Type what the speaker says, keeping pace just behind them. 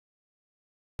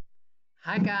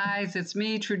Hi guys, it's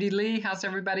me, Trudy Lee. How's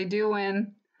everybody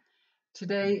doing?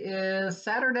 Today is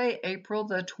Saturday, April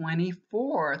the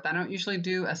 24th. I don't usually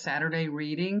do a Saturday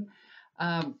reading,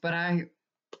 but I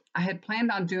had planned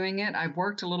on doing it. I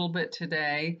worked a little bit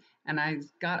today and I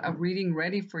got a reading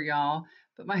ready for y'all,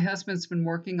 but my husband's been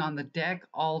working on the deck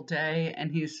all day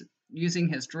and he's using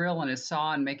his drill and his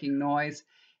saw and making noise.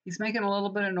 He's making a little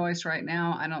bit of noise right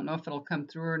now. I don't know if it'll come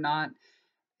through or not.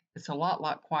 It's a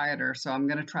lot quieter, so I'm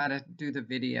going to try to do the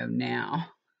video now.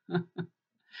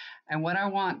 And what I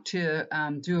want to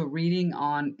do a reading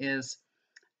on is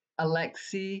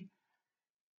Alexei.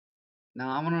 Now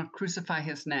I want to crucify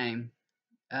his name.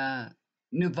 Uh,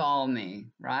 Navalny,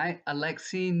 right?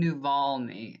 Alexei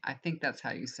Navalny. I think that's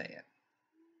how you say it.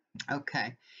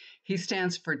 Okay. He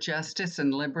stands for justice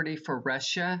and liberty for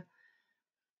Russia.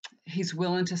 He's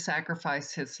willing to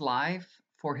sacrifice his life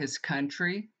for his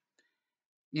country.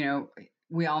 You know,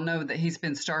 we all know that he's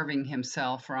been starving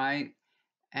himself, right?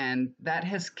 And that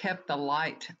has kept the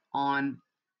light on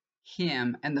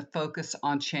him and the focus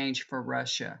on change for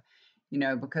Russia,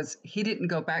 because he didn't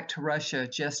go back to Russia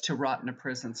just to rot in a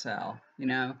prison cell.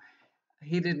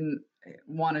 He didn't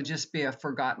want to just be a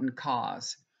forgotten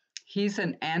cause. He's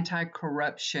an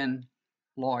anti-corruption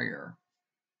lawyer.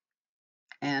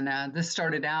 And this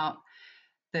started out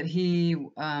that he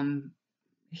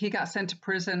got sent to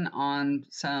prison on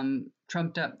some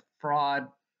trumped up fraud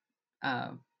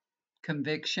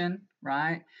conviction,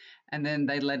 right? And then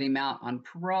they let him out on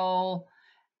parole.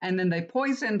 And then they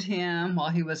poisoned him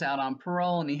while he was out on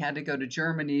parole and he had to go to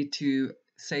Germany to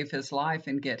save his life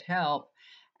and get help.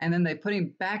 And then they put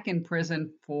him back in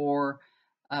prison for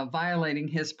violating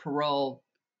his parole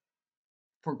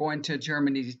for going to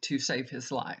Germany to save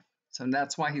his life. So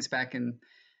that's why he's back in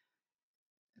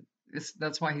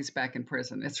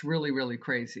prison. It's really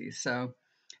crazy. So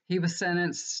he was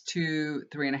sentenced to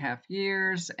 3.5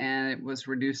 years and it was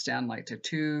reduced down like to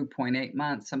 2.8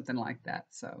 months, something like that.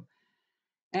 So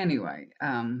anyway,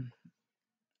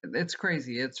 it's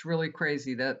crazy. It's really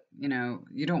crazy that, you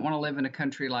don't want to live in a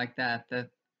country like that,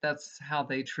 that's how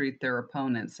they treat their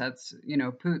opponents. That's,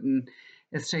 Putin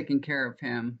is taking care of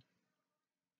him,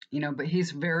 but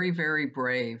he's very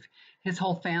brave. His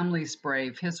whole family's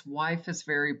brave. His wife is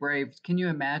very brave. Can you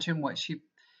imagine what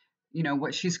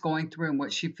she's going through and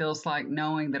what she feels like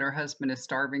knowing that her husband is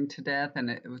starving to death and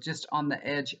it was just on the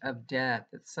edge of death.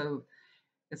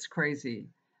 It's crazy.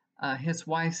 His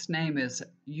wife's name is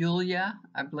Yulia,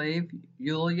 I believe.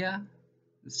 Yulia,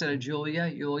 instead of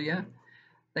Yulia.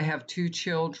 They have 2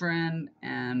 children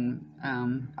and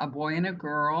a boy and a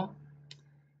girl.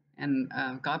 And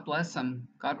God bless him.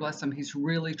 God bless him. He's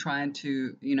really trying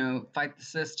to, fight the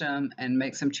system and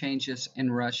make some changes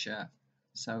in Russia.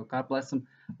 So God bless him.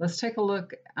 Let's take a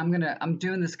look. I'm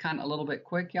doing this kind of a little bit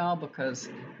quick, y'all, because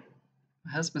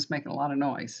my husband's making a lot of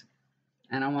noise.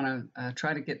 And I want to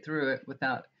try to get through it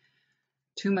without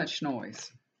too much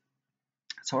noise.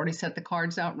 So I already set the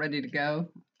cards out ready to go,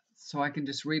 so I can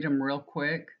just read them real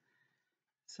quick.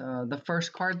 So the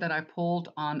first card that I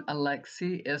pulled on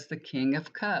Alexei is the King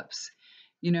of Cups.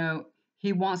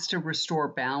 He wants to restore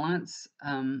balance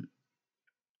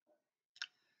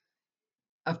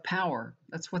of power.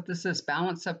 That's what this is,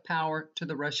 balance of power to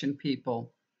the Russian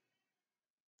people.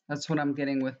 That's what I'm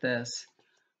getting with this.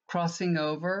 Crossing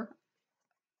over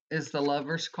is the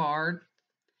Lover's card.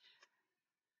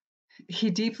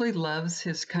 He deeply loves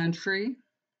his country.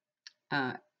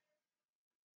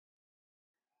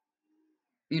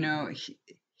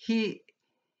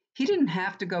 He didn't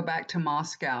have to go back to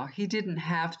Moscow. He didn't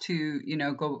have to,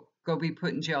 go be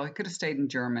put in jail. He could have stayed in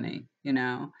Germany,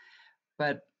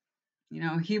 but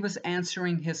he was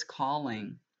answering his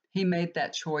calling. He made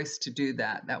that choice to do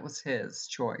that. That was his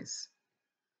choice.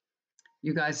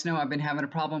 You guys know I've been having a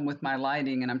problem with my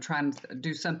lighting and I'm trying to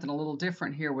do something a little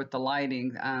different here with the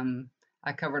lighting.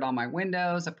 I covered all my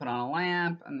windows. I put on a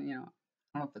lamp and, I don't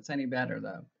know if it's any better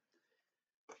though.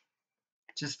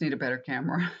 Just need a better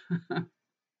camera.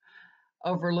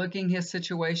 Overlooking his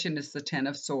situation is the 10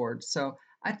 of Swords. So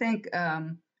I think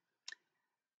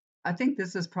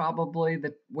this is probably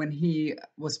when he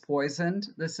was poisoned.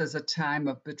 This is a time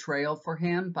of betrayal for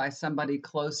him by somebody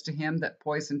close to him that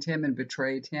poisoned him and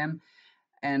betrayed him.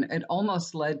 And it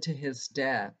almost led to his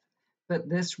death. But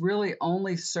this really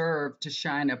only served to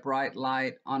shine a bright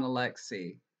light on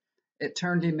Alexei. It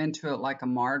turned him into like a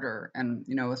martyr and,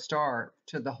 a star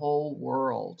to the whole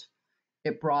world.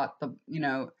 It brought the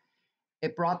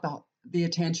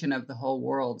attention of the whole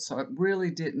world. So it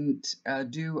really didn't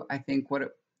do, I think, what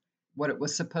it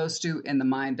was supposed to in the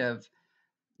mind of,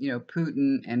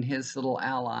 Putin and his little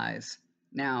allies.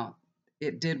 Now,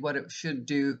 it did what it should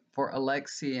do for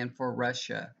Alexei and for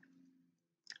Russia.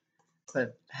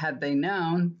 But had they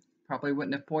known, probably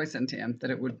wouldn't have poisoned him, that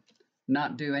it would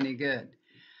not do any good.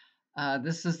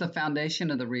 This is the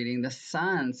foundation of the reading, the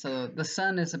sun. So the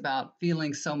sun is about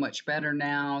feeling so much better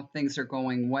now. Things are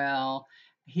going well.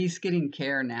 He's getting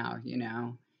care now,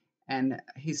 and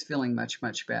he's feeling much,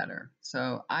 much better.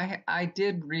 So I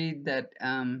did read that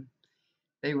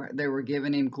they were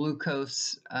giving him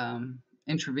glucose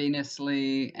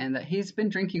intravenously, and that he's been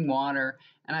drinking water,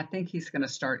 and I think he's going to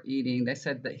start eating. They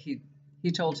said that he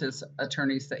told his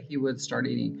attorneys that he would start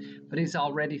eating, but he's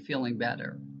already feeling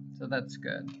better, so that's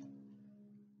good.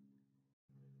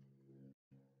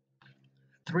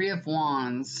 Three of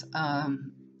Wands.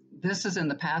 This is in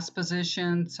the past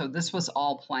position, so this was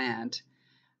all planned.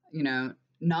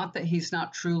 Not that he's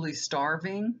not truly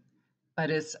starving,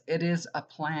 but it is a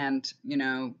planned,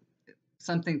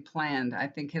 something planned. I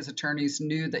think his attorneys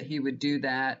knew that he would do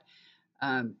that,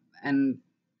 and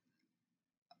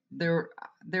there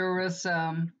was,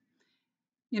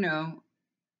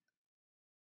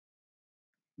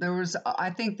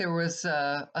 I think there was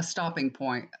a stopping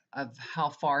point of how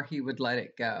far he would let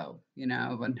it go,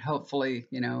 and hopefully,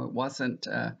 it wasn't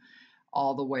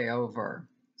all the way over.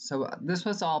 So this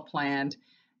was all planned.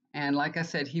 And like I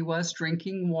said, he was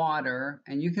drinking water,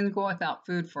 and you can go without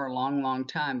food for a long, long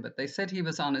time. But they said he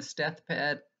was on his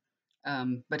deathbed,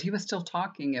 but he was still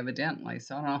talking, evidently.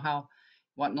 So I don't know how, it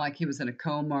wasn't like he was in a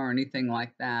coma or anything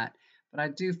like that. But I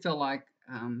do feel like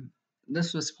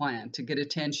this was planned to get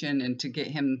attention and to get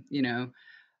him,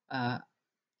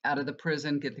 out of the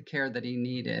prison, get the care that he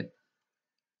needed.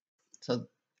 So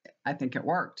I think it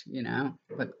worked,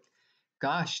 but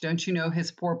gosh, don't you know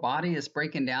his poor body is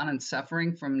breaking down and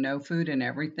suffering from no food and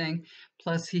everything?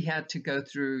 Plus, he had to go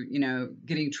through,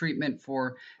 getting treatment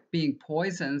for being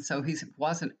poisoned, so he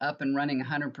wasn't up and running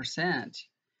 100%.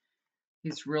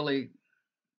 He's really,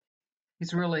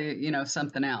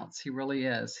 something else. He really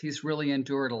is. He's really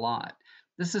endured a lot.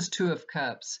 This is Two of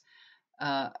Cups.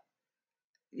 I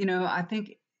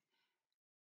think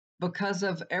because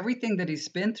of everything that he's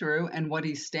been through and what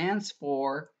he stands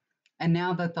for, and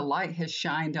now that the light has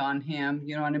shined on him,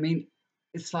 you know what I mean?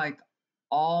 It's like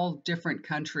all different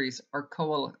countries are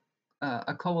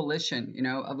a coalition,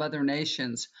 of other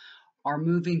nations are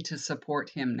moving to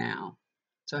support him now.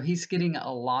 So he's getting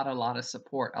a lot of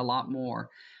support, a lot more.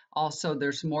 Also,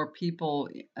 there's more people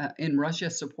in Russia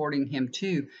supporting him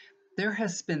too. There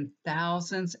has been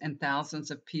thousands and thousands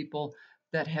of people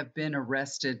that have been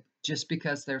arrested just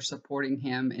because they're supporting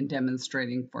him and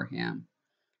demonstrating for him.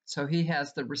 So he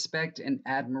has the respect and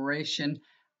admiration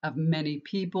of many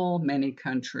people, many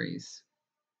countries.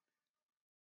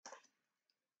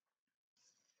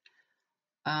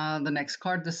 The next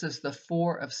card, this is the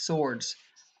Four of Swords.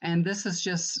 And this is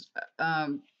just,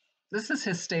 this is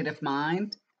his state of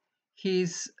mind.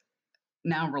 He's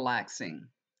now relaxing,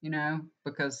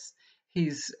 because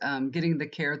he's getting the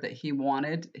care that he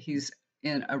wanted. He's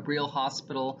in a real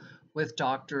hospital with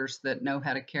doctors that know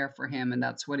how to care for him, and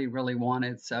that's what he really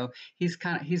wanted. So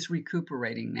he's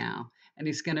recuperating now, and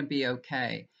he's going to be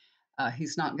okay.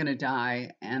 He's not going to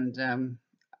die, and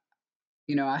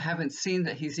I haven't seen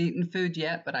that he's eaten food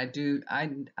yet, but I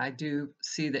do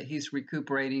see that he's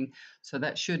recuperating, so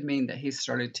that should mean that he's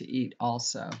started to eat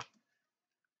also.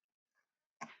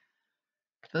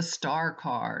 The Star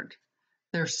card.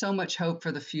 There's so much hope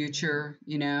for the future,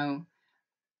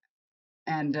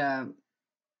 and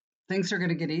things are going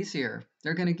to get easier.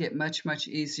 They're going to get much, much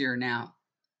easier now.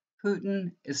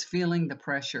 Putin is feeling the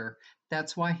pressure.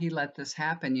 That's why he let this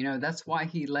happen. That's why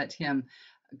he let him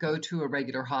go to a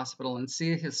regular hospital and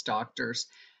see his doctors,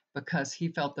 because he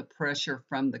felt the pressure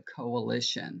from the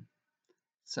coalition.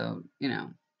 So,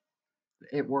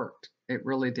 it worked. It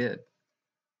really did.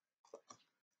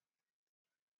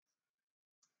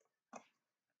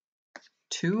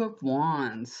 Two of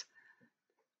Wands.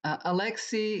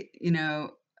 Alexei,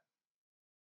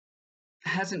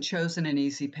 hasn't chosen an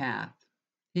easy path.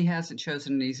 He hasn't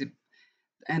chosen an easy,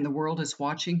 and the world is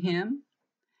watching him,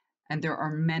 and there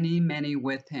are many, many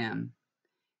with him.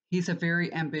 He's a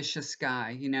very ambitious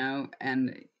guy,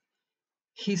 and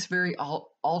he's very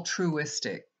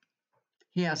altruistic.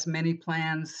 He has many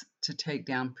plans to take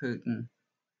down Putin.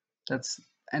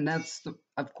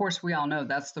 Of course, we all know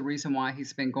that's the reason why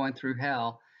he's been going through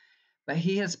hell. But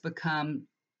he has become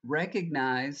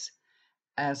recognized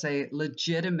as a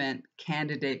legitimate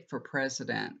candidate for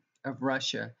president of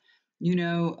Russia.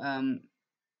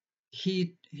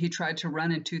 He tried to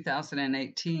run in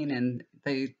 2018, and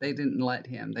they didn't let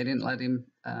him. They didn't let him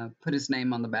put his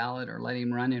name on the ballot or let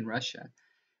him run in Russia.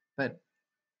 But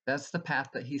that's the path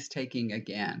that he's taking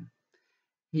again.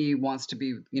 he wants to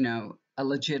be, a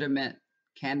legitimate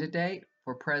candidate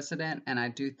for president, and I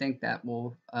do think that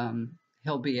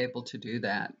he'll be able to do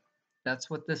that. That's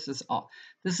what this is all.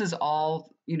 This is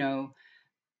all,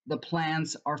 the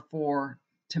plans are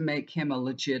to make him a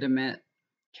legitimate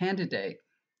candidate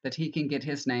that he can get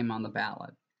his name on the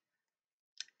ballot.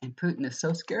 And Putin is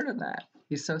so scared of that.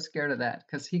 He's so scared of that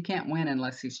because he can't win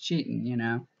unless he's cheating,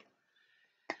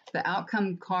 The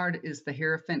outcome card is the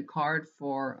Hierophant card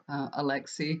for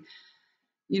Alexei.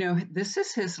 This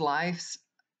is his life's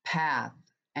path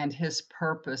and his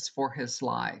purpose for his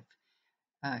life.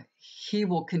 He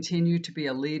will continue to be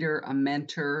a leader, a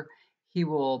mentor. He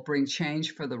will bring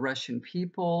change for the Russian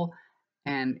people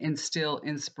and instill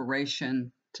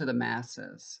inspiration to the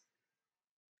masses.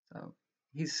 So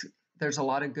there's a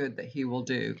lot of good that he will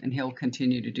do, and he'll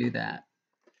continue to do that.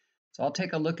 So I'll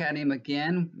take a look at him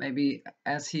again, maybe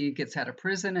as he gets out of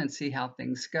prison and see how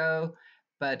things go.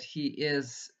 But he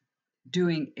is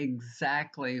doing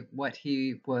exactly what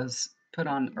he was put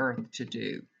on earth to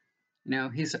do.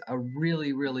 He's a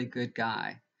really, really good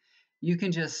guy. You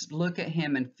can just look at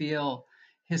him and feel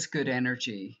his good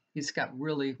energy. He's got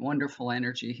really wonderful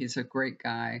energy. He's a great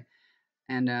guy.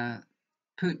 And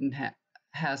Putin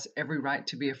has every right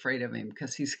to be afraid of him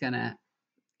because he's gonna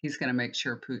make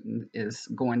sure Putin is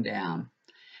going down.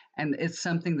 And it's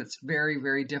something that's very,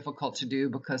 very difficult to do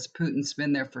because Putin's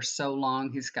been there for so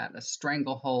long. He's got a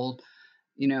stranglehold,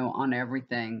 on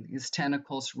everything. His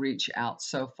tentacles reach out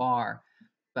so far,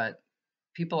 but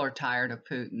people are tired of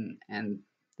Putin, and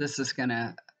this is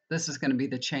gonna be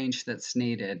the change that's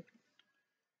needed.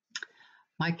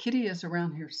 My kitty is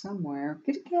around here somewhere.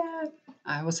 Kitty cat.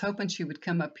 I was hoping she would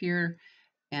come up here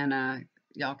and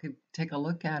y'all could take a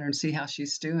look at her and see how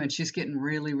she's doing. She's getting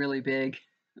really, really big.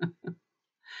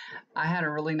 I had a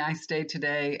really nice day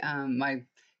today. My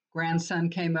grandson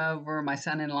came over. My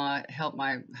son-in-law helped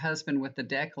my husband with the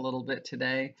deck a little bit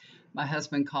today. My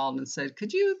husband called and said,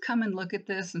 "Could you come and look at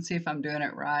this and see if I'm doing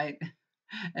it right?"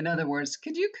 In other words,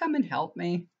 "Could you come and help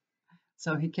me?"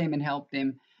 So he came and helped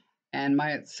him. And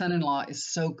my son-in-law is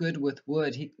so good with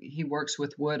wood. He works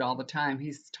with wood all the time.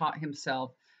 He's taught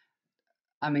himself.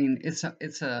 I mean, it's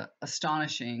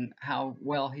astonishing how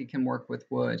well he can work with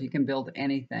wood. He can build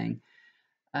anything.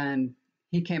 And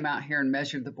he came out here and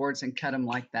measured the boards and cut them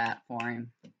like that for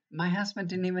him. My husband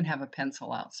didn't even have a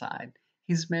pencil outside.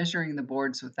 He's measuring the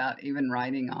boards without even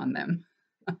writing on them.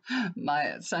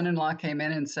 My son-in-law came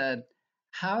in and said,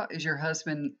 "How is your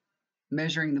husband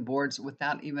measuring the boards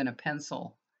without even a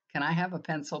pencil? Can I have a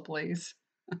pencil, please?"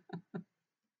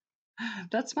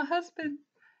 That's my husband.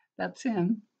 That's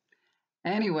him.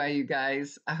 Anyway, you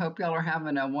guys, I hope y'all are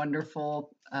having a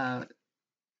wonderful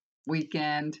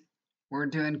weekend. We're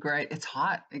doing great. It's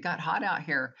hot. It got hot out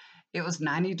here. It was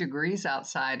 90 degrees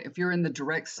outside. If you're in the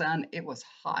direct sun, it was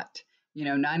hot.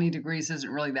 90 degrees isn't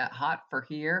really that hot for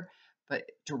here, but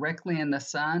directly in the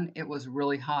sun, it was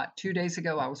really hot. 2 days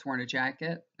ago, I was wearing a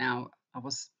jacket. Now,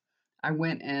 I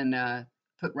went and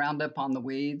put Roundup on the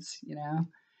weeds,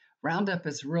 Roundup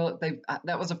is real.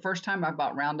 That was the first time I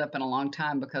bought Roundup in a long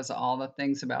time because of all the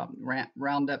things about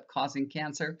Roundup causing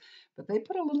cancer. But they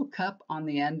put a little cup on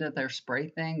the end of their spray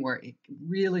thing where it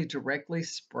really directly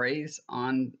sprays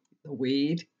on the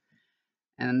weed.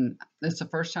 And it's the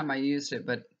first time I used it,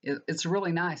 but it's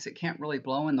really nice. It can't really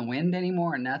blow in the wind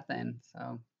anymore or nothing.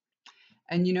 So,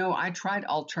 and I tried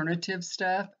alternative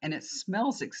stuff and it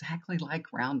smells exactly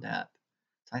like Roundup.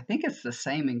 I think it's the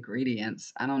same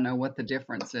ingredients. I don't know what the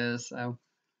difference is. So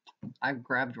I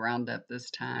grabbed Roundup this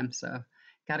time. So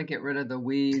got to get rid of the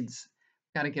weeds.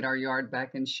 Got to get our yard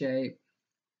back in shape.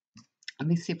 Let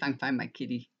me see if I can find my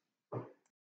kitty. Here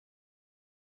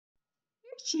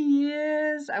she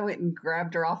is. I went and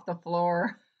grabbed her off the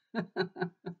floor.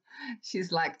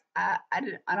 She's like, I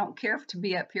don't care to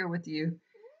be up here with you.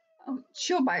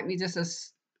 She'll bite me just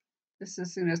as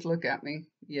soon as look at me.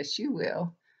 Yes, she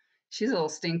will. She's a little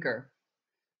stinker.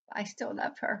 I still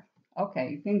love her.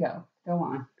 Okay, you can go. Go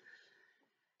on.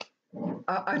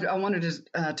 I wanted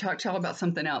to talk to y'all about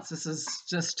something else. This is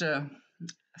just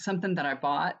something that I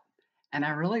bought, and I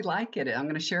really like it. I'm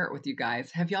going to share it with you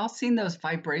guys. Have y'all seen those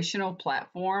vibrational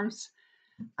platforms?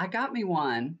 I got me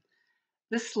one.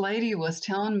 This lady was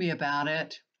telling me about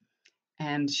it,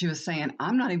 and she was saying,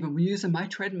 "I'm not even using my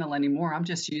treadmill anymore. I'm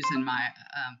just using my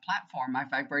platform, my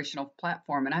vibrational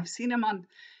platform." And I've seen them on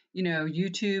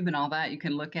YouTube and all that. You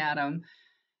can look at them.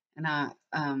 And I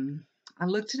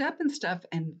looked it up and stuff,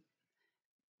 and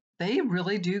they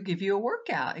really do give you a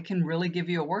workout. It can really give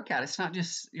you a workout. It's not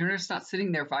just, you're just not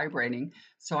sitting there vibrating.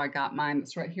 So I got mine.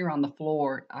 It's right here on the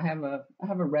floor. I have a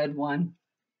red one.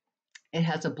 It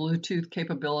has a Bluetooth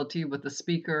capability with the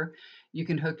speaker. You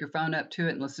can hook your phone up to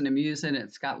it and listen to music.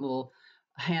 It's got little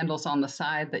handles on the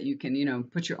side that you can,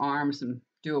 put your arms and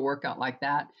do a workout like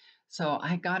that. So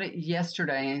I got it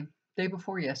yesterday, day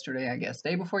before yesterday, I guess,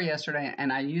 day before yesterday,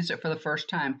 and I used it for the first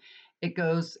time. It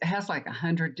has like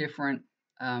 100 different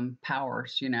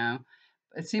powers,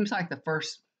 It seems like the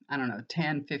first, I don't know,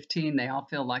 10, 15, they all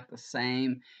feel like the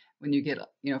same. When you get,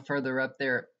 further up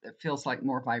there, it feels like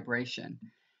more vibration.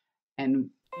 And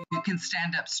you can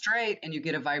stand up straight and you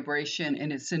get a vibration,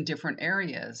 and it's in different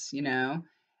areas.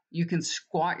 You can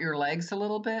squat your legs a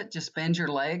little bit, just bend your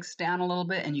legs down a little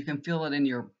bit, and you can feel it in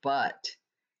your butt.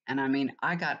 And I mean,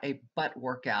 I got a butt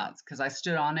workout because I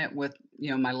stood on it with,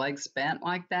 my legs bent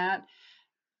like that.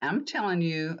 I'm telling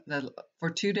you that for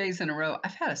 2 days in a row,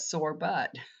 I've had a sore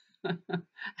butt.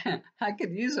 I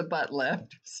could use a butt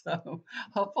lift. So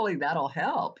hopefully that'll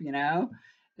help,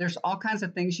 There's all kinds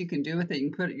of things you can do with it. You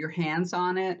can put your hands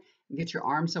on it and get your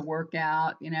arms to work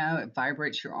out, it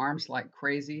vibrates your arms like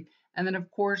crazy. And then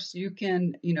of course you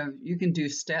can do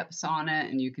steps on it,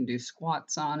 and you can do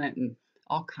squats on it, and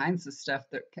all kinds of stuff.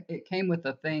 That it came with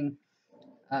a thing,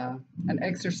 an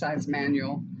exercise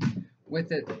manual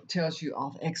with it. Tells you all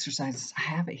the exercises. I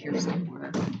have it here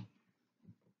somewhere.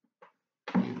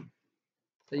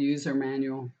 The user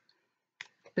manual.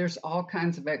 There's all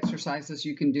kinds of exercises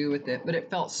you can do with it, but it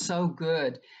felt so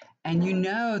good. And you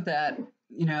know that,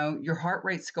 your heart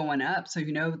rate's going up, so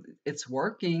it's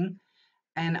working.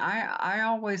 And I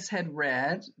always had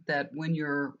read that when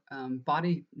your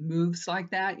body moves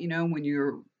like that, when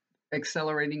you're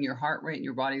accelerating your heart rate and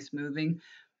your body's moving,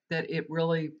 that it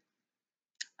really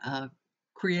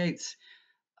creates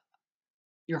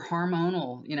your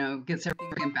hormonal, gets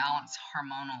everything in balance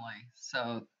hormonally.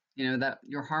 So, that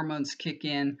your hormones kick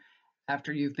in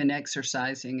after you've been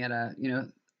exercising at a,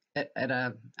 at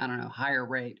a, I don't know, higher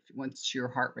rate once your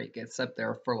heart rate gets up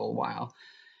there for a little while.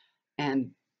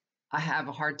 And I have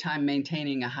a hard time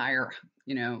maintaining a higher,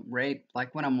 rate.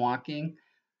 Like when I'm walking,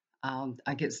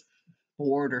 I get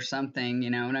bored or something, you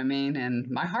know what I mean? And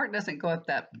my heart doesn't go up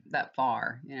that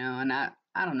far, and I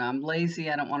don't know, I'm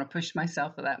lazy. I don't want to push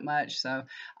myself that much. So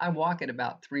I walk at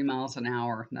about 3 miles an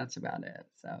hour, and that's about it.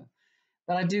 So,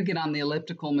 but I do get on the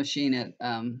elliptical machine at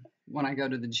when I go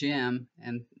to the gym,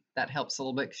 and that helps a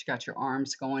little bit because you got your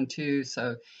arms going too.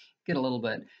 So get a little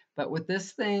bit. But with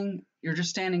this thing, you're just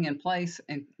standing in place,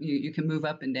 and you can move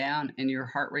up and down, and your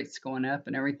heart rate's going up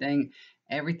and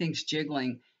everything's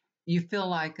jiggling. You feel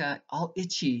like all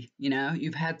itchy,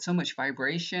 you've had so much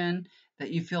vibration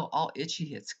that you feel all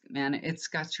itchy. It's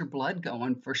got your blood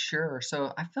going for sure.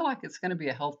 So I feel like it's going to be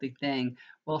a healthy thing.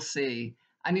 We'll see.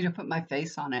 I need to put my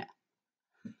face on it.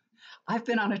 I've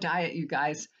been on a diet, you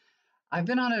guys. I've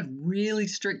been on a really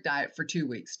strict diet for 2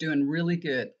 weeks, doing really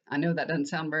good. I know that doesn't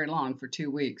sound very long for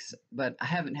 2 weeks, but I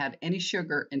haven't had any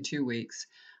sugar in 2 weeks.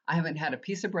 I haven't had a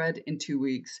piece of bread in 2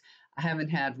 weeks. I haven't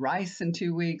had rice in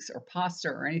 2 weeks or pasta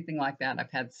or anything like that.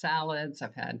 I've had salads.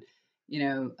 I've had,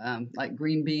 like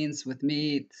green beans with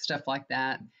meat, stuff like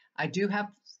that. I do have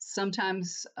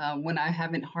sometimes when I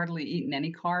haven't hardly eaten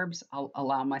any carbs, I'll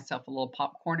allow myself a little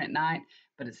popcorn at night,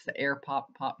 but it's the air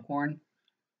popcorn.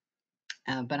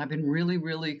 But I've been really,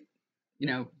 really,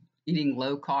 eating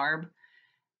low carb,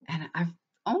 and I've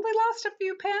only lost a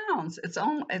few pounds.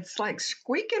 It's like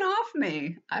squeaking off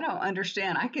me. I don't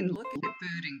understand. I can look at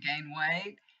food and gain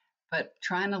weight, but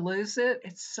trying to lose it,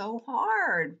 it's so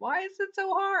hard. Why is it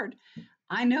so hard?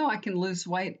 I know I can lose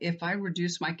weight if I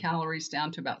reduce my calories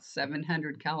down to about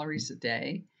 700 calories a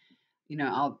day.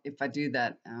 If I do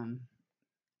that,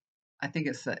 I think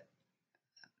it's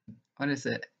what is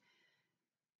it?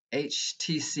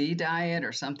 HTC diet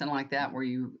or something like that, where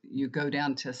you go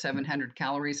down to 700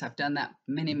 calories. I've done that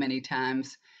many, many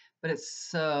times, but it's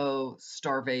so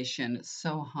starvation. It's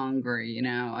so hungry.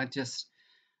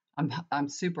 I'm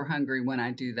super hungry when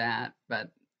I do that, but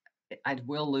I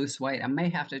will lose weight. I may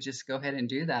have to just go ahead and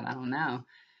do that. I don't know.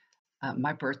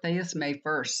 My birthday is May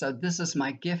 1st, so this is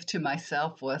my gift to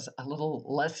myself, was a little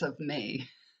less of me.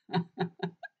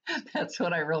 That's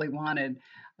what I really wanted.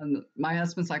 And my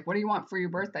husband's like, "What do you want for your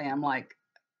birthday?" I'm like,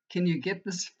 "Can you get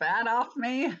this fat off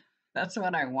me?" That's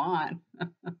what I want.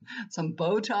 Some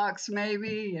Botox,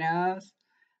 maybe,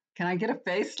 Can I get a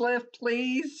facelift,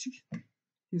 please?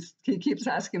 He keeps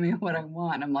asking me what I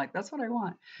want. I'm like, "That's what I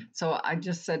want." So I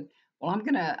just said, "Well,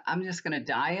 I'm just gonna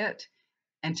diet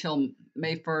until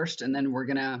May 1st, and then what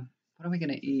are we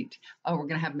gonna eat? Oh, we're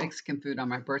gonna have Mexican food on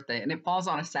my birthday, and it falls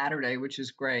on a Saturday, which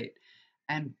is great.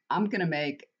 And I'm gonna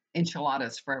make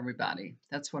enchiladas for everybody.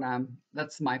 That's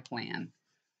my plan.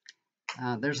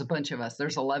 There's a bunch of us.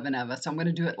 There's 11 of us. I'm going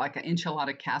to do it like an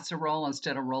enchilada casserole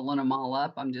instead of rolling them all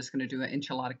up. I'm just going to do an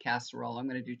enchilada casserole. I'm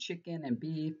going to do chicken and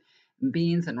beef and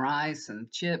beans and rice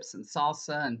and chips and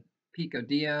salsa and pico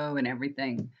dio and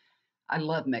everything. I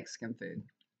love Mexican food.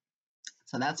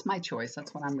 So that's my choice.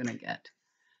 That's what I'm going to get.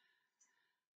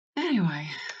 Anyway,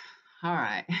 all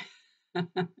right.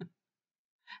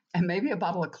 And maybe a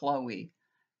bottle of Chloe.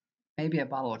 Maybe a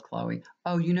bottle of Chloe.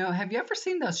 Oh, have you ever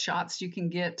seen those shots you can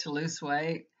get to lose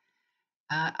weight?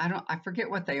 I forget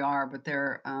what they are, but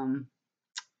they're, I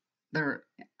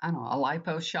don't know, a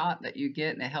lipo shot that you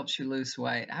get and it helps you lose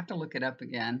weight. I have to look it up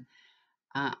again.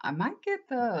 I might get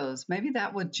those. Maybe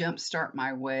that would jumpstart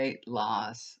my weight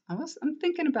loss. I'm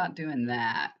thinking about doing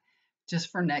that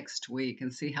just for next week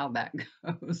and see how that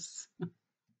goes.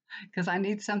 Because I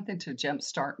need something to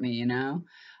jumpstart me.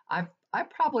 I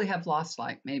probably have lost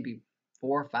like maybe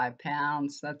 4 or 5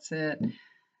 pounds. That's it.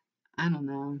 I don't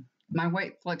know. My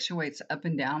weight fluctuates up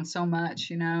and down so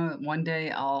much. One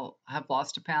day I'll have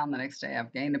lost a pound, the next day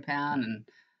I've gained a pound, and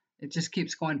it just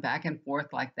keeps going back and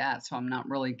forth like that. So I'm not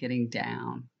really getting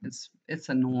down. It's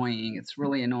annoying. It's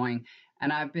really annoying.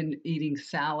 And I've been eating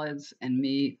salads and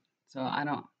meat, so I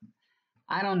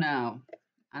don't know.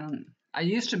 I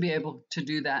used to be able to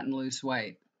do that and lose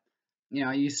weight.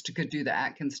 I used to could do the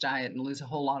Atkins diet and lose a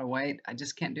whole lot of weight. I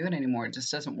just can't do it anymore. It just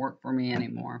doesn't work for me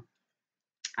anymore.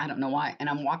 I don't know why. And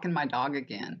I'm walking my dog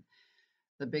again.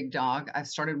 The big dog. I've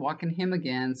started walking him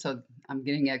again. So I'm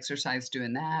getting exercise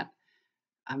doing that.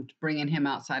 I'm bringing him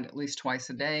outside at least twice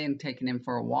a day and taking him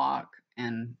for a walk.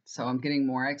 And so I'm getting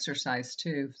more exercise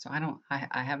too. So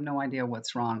I have no idea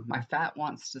what's wrong. My fat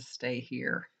wants to stay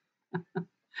here.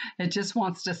 It just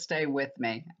wants to stay with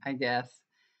me, I guess.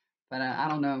 But I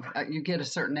don't know. You get a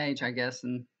certain age, I guess,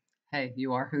 and hey,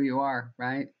 you are who you are,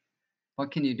 right?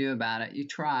 What can you do about it? You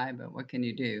try, but what can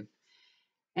you do?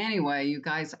 Anyway, you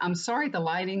guys, I'm sorry the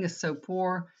lighting is so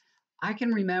poor. I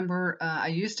can remember I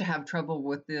used to have trouble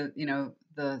with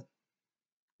the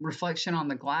reflection on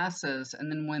the glasses,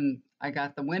 and then when I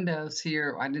got the windows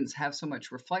here, I didn't have so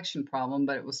much reflection problem,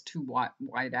 but it was too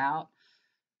white out.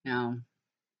 Now,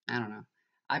 I don't know.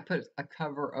 I put a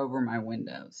cover over my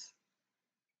windows.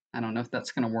 I don't know if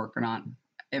that's going to work or not.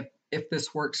 If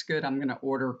this works good, I'm going to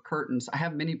order curtains. I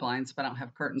have mini blinds, but I don't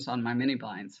have curtains on my mini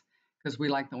blinds because we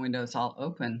like the windows all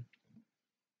open.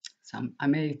 So I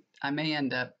may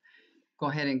end up go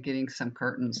ahead and getting some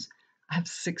curtains. I have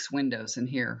 6 windows in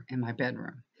here in my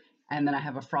bedroom. And then I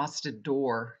have a frosted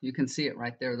door. You can see it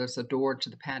right there. There's a door to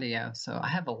the patio. So I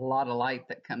have a lot of light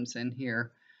that comes in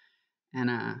here. And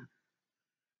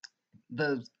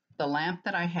the lamp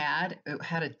that I had, it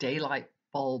had a daylight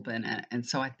bulb in it. And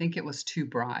so I think it was too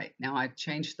bright. Now I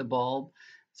changed the bulb.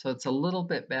 So it's a little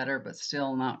bit better, but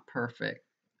still not perfect.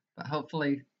 But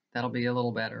hopefully that'll be a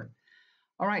little better.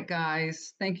 All right,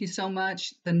 guys, thank you so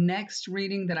much. The next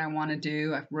reading that I want to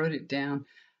do, I wrote it down.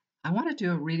 I want to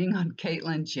do a reading on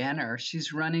Caitlyn Jenner.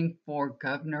 She's running for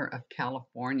governor of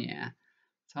California.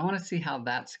 So I want to see how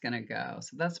that's going to go.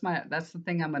 So that's the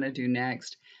thing I'm going to do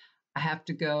next. I have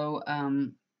to go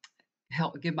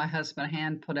give my husband a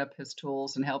hand, put up his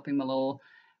tools and help him a little.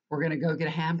 We're going to go get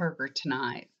a hamburger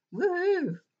tonight.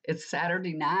 Woohoo! It's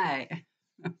Saturday night.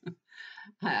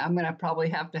 I'm going to probably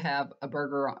have to have a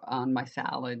burger on my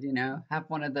salad, have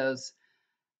one of those.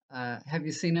 Have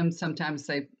you seen them? Sometimes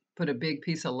they put a big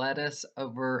piece of lettuce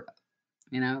over,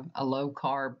 a low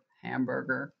carb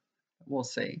hamburger. We'll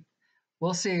see.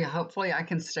 We'll see. Hopefully I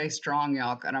can stay strong,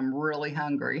 y'all, and I'm really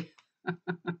hungry,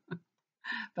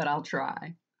 but I'll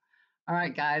try. All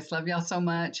right, guys, love y'all so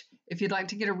much. If you'd like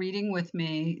to get a reading with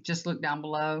me, just look down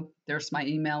below. There's my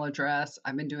email address.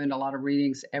 I've been doing a lot of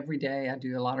readings every day. I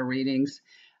do a lot of readings.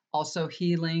 Also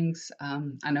healings.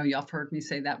 I know y'all have heard me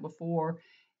say that before.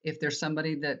 If there's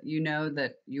somebody that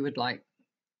that you would like,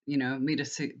 me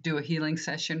to do a healing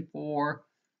session for,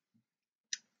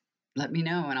 let me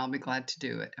know and I'll be glad to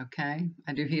do it, okay?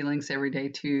 I do healings every day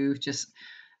too.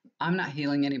 I'm not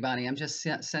healing anybody. I'm just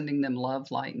sending them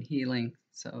love, light, and healing.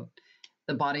 So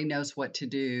the body knows what to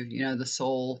do. The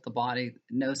soul, the body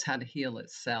knows how to heal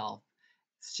itself.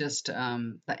 It's just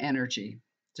the energy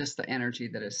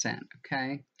that is sent,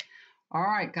 okay? All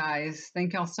right, guys.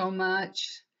 Thank y'all so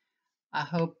much. I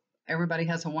hope everybody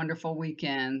has a wonderful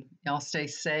weekend. Y'all stay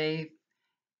safe.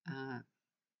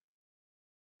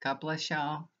 God bless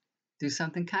y'all. Do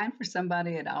something kind for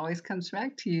somebody. It always comes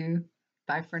back to you.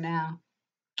 Bye for now.